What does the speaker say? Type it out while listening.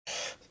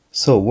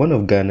So one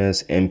of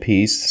Ghana's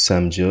MPs,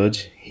 Sam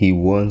George, he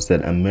warns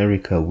that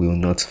America will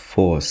not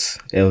force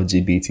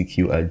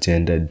LGBTQ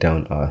agenda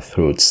down our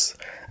throats.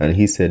 And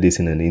he said this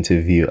in an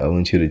interview. I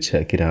want you to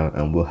check it out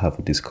and we'll have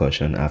a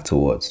discussion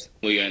afterwards.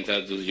 You're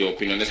entitled to your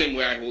opinion. The same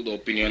way I hold the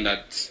opinion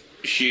that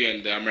she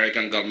and the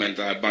American government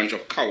are a bunch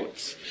of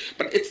cowards.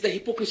 But it's the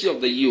hypocrisy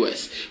of the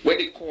US, where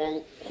they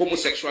call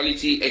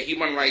homosexuality a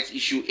human rights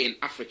issue in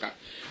Africa.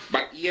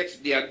 But yet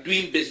they are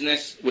doing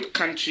business with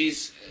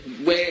countries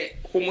where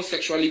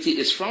homosexuality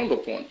is frowned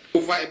upon.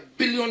 Over $1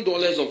 billion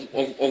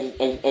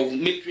of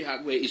military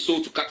hardware is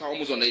sold to Qatar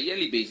almost on a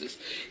yearly basis.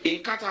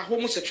 In Qatar,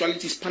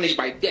 homosexuality is punished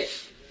by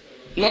death,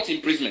 not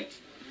imprisonment.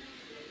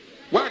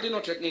 Why are they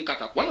not threatening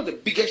Qatar? One of the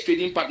biggest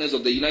trading partners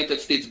of the United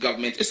States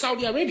government is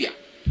Saudi Arabia.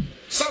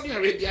 Saudi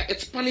Arabia,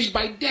 it's punished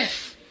by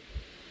death.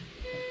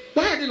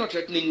 Why are they not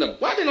threatening them?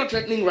 Why are they not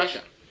threatening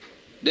Russia?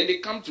 Then they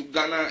come to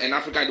Ghana and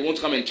Africa, they want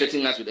to come and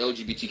threaten us with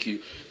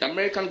LGBTQ. The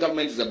American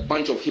government is a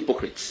bunch of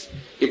hypocrites.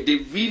 If they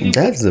really...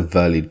 That's a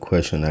valid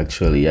question,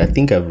 actually. I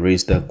think I've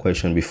raised that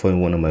question before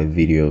in one of my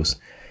videos.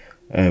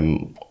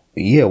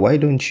 Yeah, why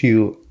don't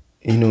you,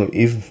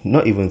 if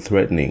not even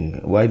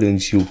threatening, why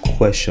don't you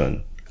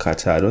question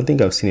Qatar? I don't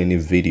think I've seen any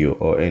video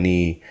or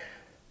any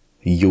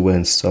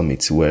UN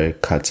summits where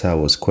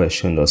Qatar was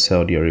questioned or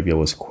Saudi Arabia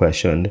was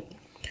questioned.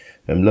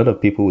 A lot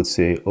of people would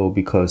say, oh,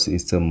 because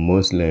it's a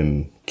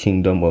Muslim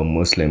kingdom or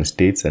Muslim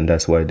states and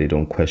that's why they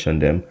don't question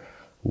them.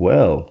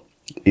 Well,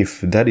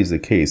 if that is the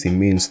case, it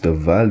means the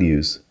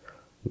values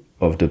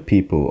of the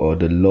people or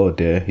the law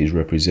there is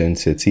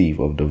representative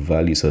of the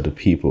values of the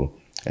people.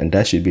 And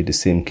that should be the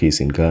same case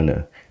in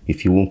Ghana.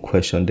 If you won't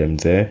question them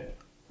there,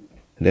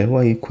 then why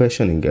are you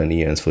questioning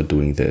Ghanaians for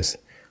doing this?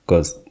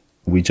 Because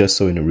we just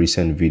saw in a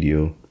recent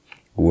video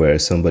where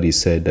somebody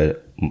said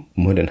that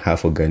more than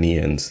half of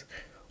Ghanaians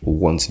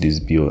want this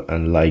bill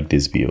and like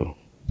this bill.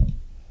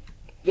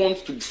 Want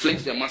to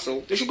flex their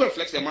muscle. They should go and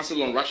flex their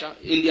muscle on Russia,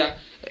 India,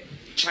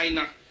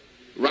 China,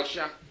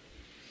 Russia,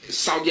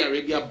 Saudi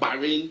Arabia,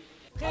 Bahrain.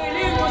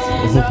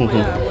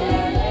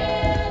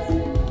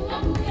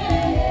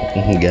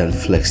 You can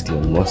flex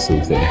your muscle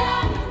there.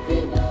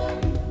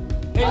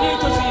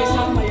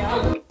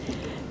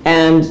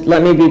 And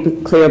let me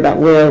be clear about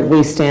where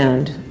we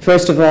stand.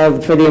 First of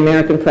all, for the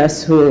American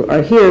press who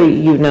are here,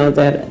 you know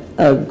that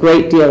a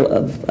great deal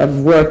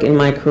of work in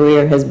my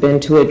career has been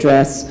to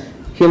address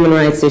human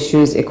rights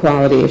issues,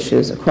 equality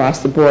issues across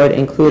the board,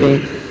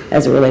 including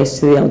as it relates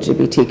to the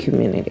LGBT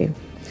community.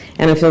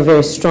 And I feel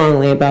very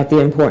strongly about the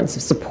importance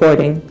of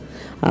supporting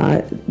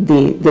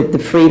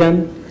the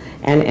freedom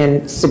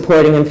and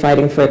supporting and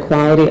fighting for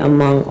equality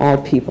among all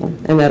people,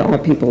 and that all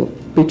people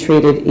be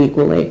treated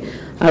equally.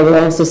 I will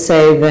also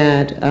say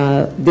that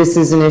this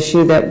is an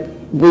issue that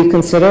we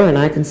consider, and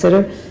I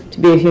consider, to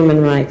be a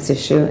human rights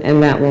issue,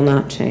 and that will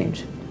not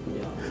change.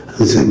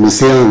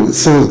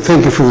 So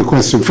thank you for the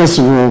question. First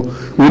of all,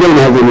 we don't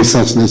have any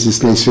such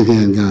legislation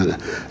here in Ghana.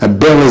 A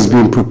bill has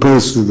been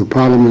proposed to the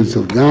Parliament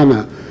of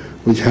Ghana,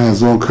 which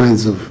has all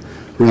kinds of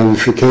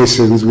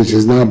ramifications, which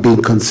is now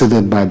being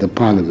considered by the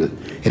Parliament.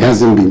 It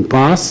hasn't been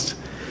passed,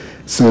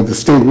 so the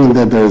statement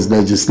that there is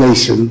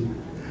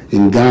legislation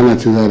in Ghana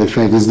to that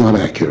effect is not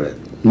accurate.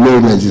 No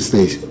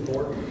legislation.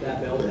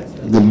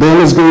 The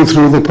bill is going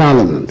through the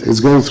Parliament.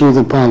 It's going through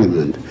the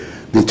Parliament.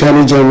 The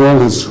Attorney General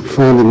has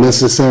found it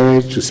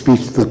necessary to speak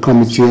to the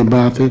committee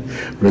about it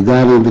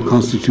regarding the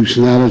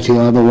constitutionality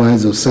or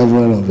otherwise of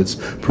several of its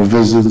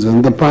provisions,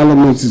 and the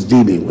Parliament is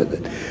dealing with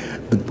it.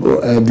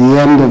 At the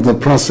end of the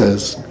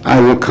process, I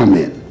will come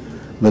in.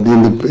 But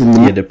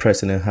the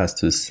president has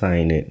to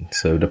sign it.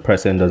 So if the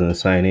president doesn't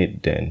sign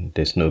it, then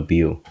there's no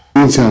bill.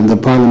 Meantime, the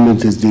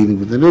Parliament is dealing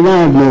with it. And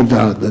I have no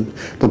doubt that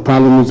the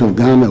Parliament of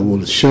Ghana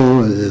will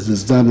show, as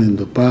it's done in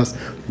the past,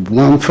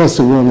 first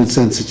of all, its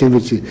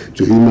sensitivity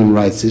to human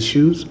rights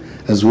issues,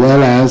 as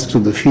well as to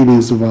the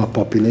feelings of our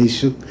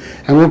population,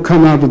 and will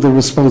come out with a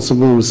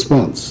responsible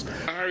response.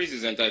 Harris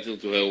is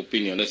entitled to her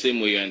opinion, the same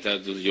way you're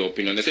entitled to your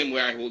opinion, the same way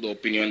I hold the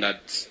opinion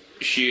that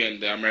she and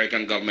the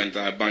American government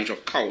are a bunch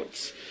of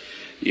cowards.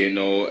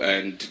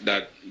 And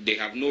that they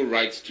have no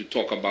right to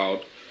talk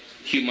about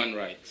human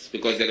rights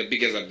because they're the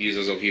biggest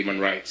abusers of human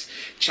rights.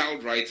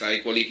 Child rights are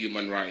equally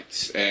human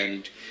rights.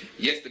 And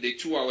yesterday,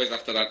 2 hours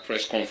after that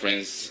press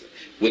conference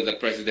with the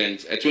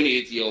president, a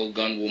 28-year-old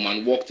gun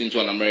woman walked into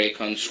an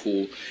American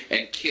school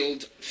and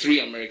killed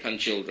 3 American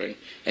children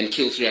and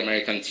killed 3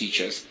 American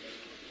teachers.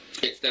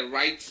 It's the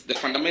right,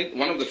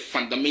 one of the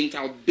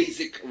fundamental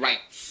basic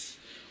rights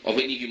of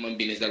any human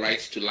being is the right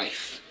to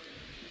life.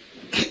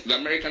 The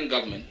American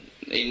government,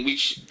 in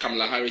which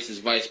Kamala Harris is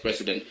vice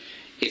president,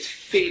 is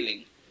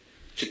failing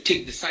to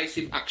take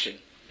decisive action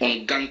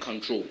on gun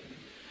control.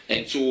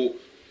 And so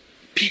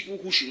people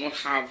who should not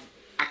have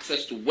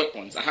access to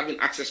weapons are having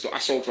access to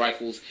assault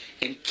rifles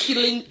and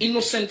killing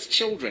innocent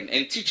children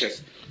and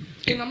teachers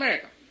in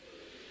America.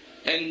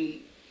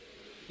 And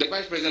the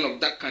vice president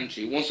of that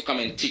country wants to come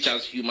and teach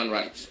us human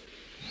rights.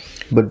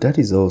 But that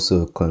is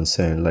also a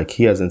concern. Like,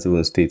 he hasn't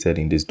even stated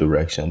in this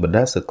direction, but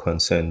that's a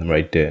concern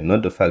right there.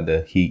 Not the fact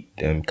that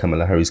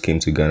Kamala Harris came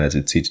to Ghana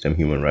to teach them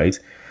human rights,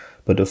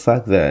 but the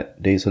fact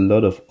that there's a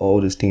lot of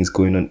all these things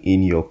going on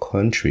in your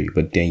country,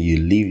 but then you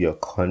leave your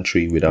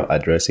country without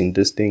addressing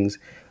these things,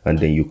 and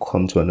then you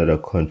come to another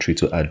country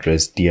to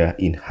address their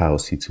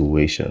in-house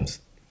situations.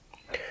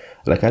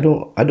 Like, I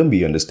don't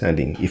be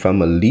understanding. If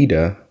I'm a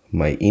leader,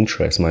 my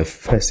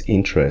first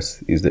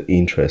interest is the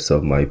interest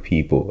of my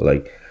people.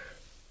 Like,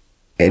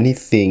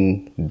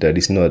 anything that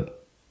is not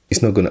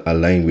going to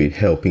align with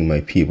helping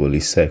my people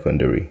is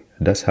secondary.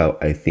 That's how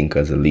I think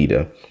as a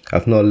leader.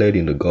 I've not led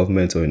in the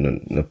government or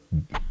in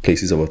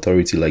places of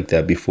authority like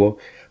that before,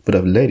 but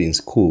I've led in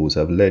schools,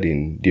 I've led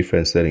in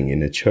different settings,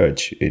 in a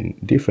church, in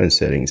different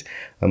settings.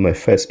 And my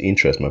first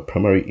interest, my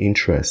primary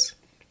interest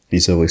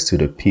is always to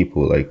the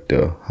people, like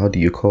how do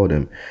you call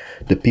them?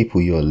 The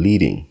people you're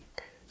leading.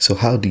 So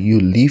how do you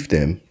leave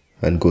them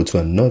and go to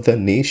another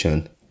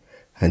nation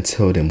and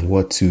tell them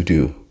what to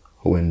do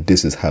when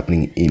this is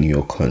happening in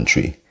your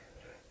country?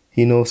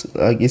 You know,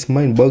 like, it's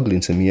mind-boggling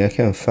to me. I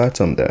can't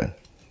fathom that.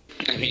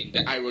 I mean,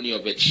 the irony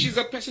of it. She's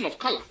a person of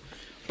color.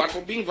 But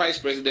for being vice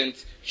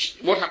president,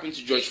 what happened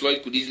to George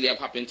Floyd could easily have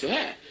happened to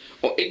her.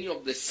 Or any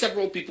of the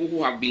several people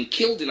who have been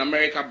killed in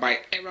America by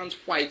errant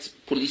white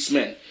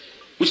policemen,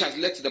 which has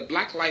led to the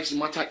Black Lives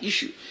Matter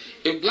issue.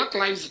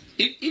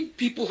 If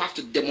people have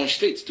to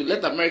demonstrate to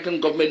let the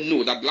American government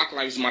know that Black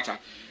Lives Matter,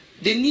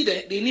 they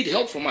need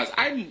help from us.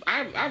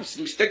 I've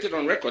stated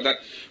on record that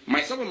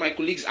myself and my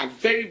colleagues are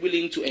very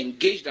willing to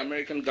engage the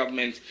American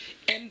government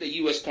and the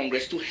U.S.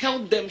 Congress to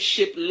help them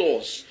shape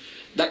laws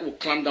that will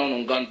clamp down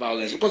on gun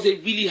violence, because they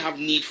really have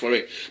need for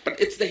it. But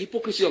it's the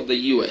hypocrisy of the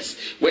U.S.,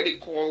 where they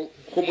call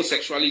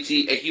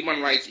homosexuality a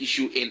human rights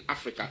issue in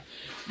Africa,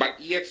 but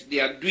yet they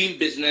are doing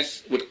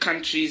business with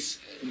countries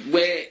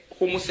where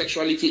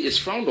homosexuality is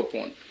frowned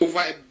upon. Over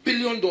 $1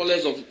 billion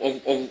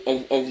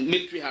of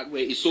military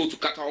hardware is sold to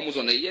Qatar almost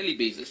on a yearly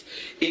basis.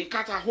 In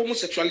Qatar,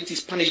 homosexuality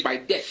is punished by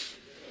death,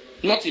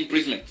 not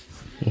imprisonment.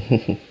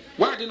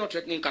 Why are they not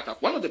threatening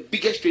Qatar? One of the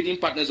biggest trading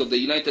partners of the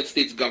United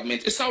States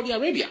government is Saudi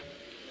Arabia.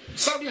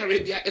 Saudi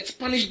Arabia, it's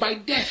punished by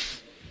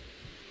death.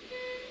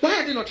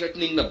 Why are they not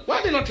threatening them? Why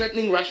are they not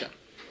threatening Russia?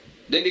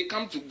 Then they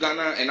come to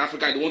Ghana and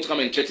Africa, they want to come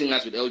and threaten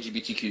us with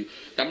LGBTQ.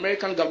 The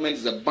American government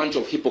is a bunch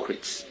of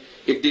hypocrites.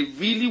 If they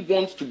really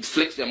want to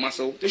flex their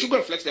muscle, they should go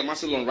and flex their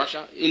muscle on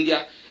Russia,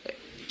 India,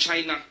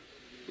 China,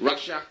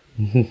 Russia,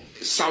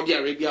 Saudi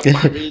Arabia,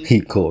 Bahrain.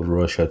 He called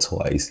Russia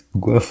twice.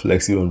 Go and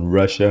flex it on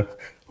Russia.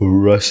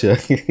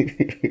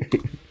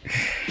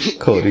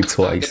 Called it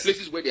twice. The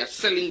places where they are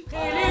selling.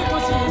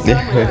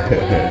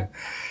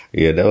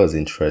 Yeah, that was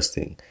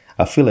interesting.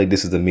 I feel like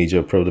this is the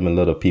major problem a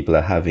lot of people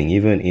are having,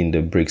 even in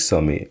the BRICS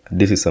summit.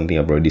 This is something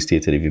I've already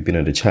stated if you've been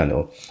on the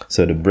channel.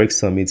 So the BRICS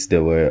summits,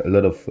 there were a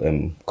lot of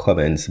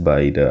comments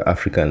by the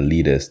African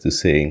leaders to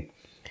say,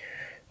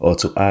 or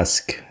to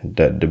ask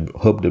that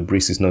hope the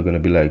BRICS is not going to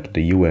be like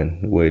the UN,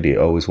 where they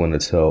always want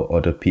to tell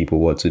other people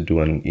what to do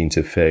and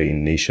interfere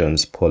in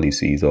nations'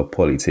 policies or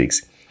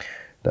politics.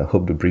 I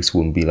hope the BRICS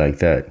won't be like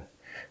that.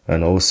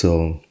 And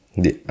also,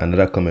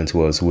 another comment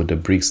was, would the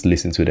BRICS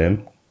listen to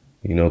them?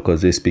 You know,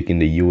 because they speak in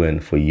the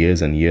UN for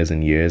years and years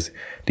and years.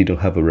 They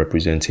don't have a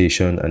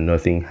representation and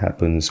nothing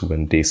happens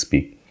when they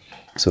speak.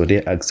 So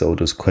they ask all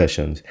those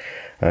questions.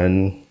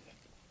 And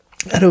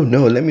I don't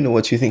know. Let me know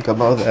what you think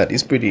about that.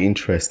 It's pretty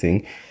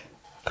interesting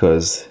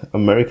because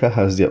America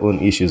has their own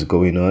issues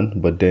going on,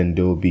 but then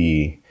they'll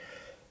be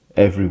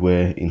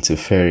everywhere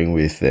interfering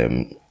with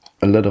a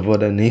lot of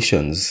other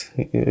nations.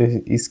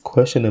 It's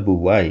questionable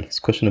why. It's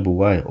questionable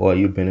why. Or are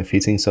you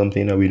benefiting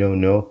something that we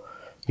don't know?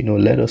 You know,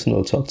 let us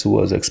know, talk to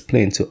us,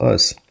 explain to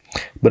us.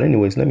 But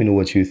anyways, let me know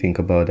what you think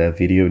about that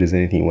video. If there's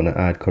anything you want to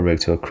add,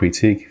 correct, or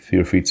critique,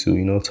 feel free to,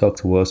 you know, talk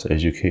to us,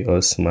 educate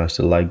us, smash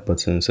the like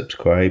button,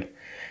 subscribe,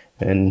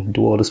 and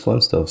do all this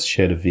fun stuff.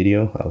 Share the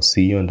video. I'll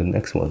see you on the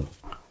next one.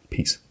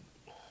 Peace.